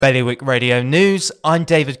Bailiwick Radio News, I'm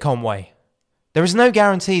David Conway. There is no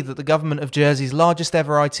guarantee that the government of Jersey's largest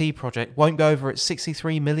ever IT project won't go over its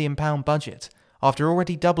 £63 million budget, after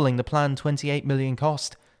already doubling the planned £28 million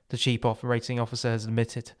cost, the Chief Operating Officer has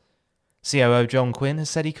admitted. COO John Quinn has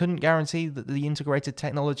said he couldn't guarantee that the Integrated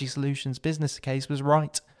Technology Solutions business case was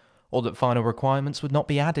right, or that final requirements would not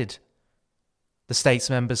be added. The States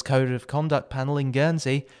Members' Code of Conduct panel in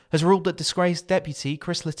Guernsey has ruled that disgraced Deputy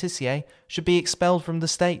Chris Letitia should be expelled from the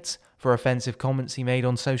States for offensive comments he made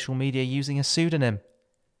on social media using a pseudonym.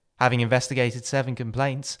 Having investigated 7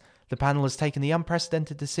 complaints, the panel has taken the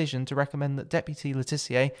unprecedented decision to recommend that Deputy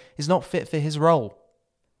Letitia is not fit for his role.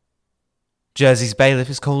 Jersey's bailiff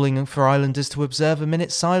is calling for islanders to observe a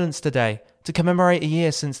minute's silence today to commemorate a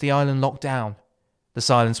year since the island locked down. The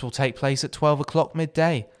silence will take place at 12 o'clock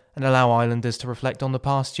midday and allow islanders to reflect on the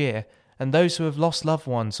past year and those who have lost loved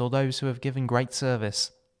ones or those who have given great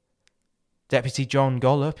service. Deputy John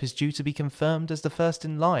Gollop is due to be confirmed as the first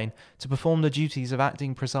in line to perform the duties of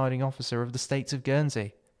acting presiding officer of the States of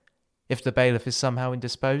Guernsey. If the bailiff is somehow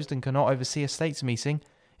indisposed and cannot oversee a States meeting,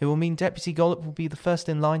 it will mean Deputy Gollop will be the first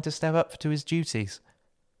in line to step up to his duties.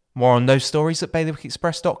 More on those stories at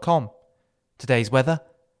bailiwickexpress.com. Today's weather,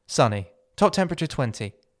 sunny. Top temperature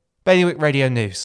 20. Bailiwick Radio News.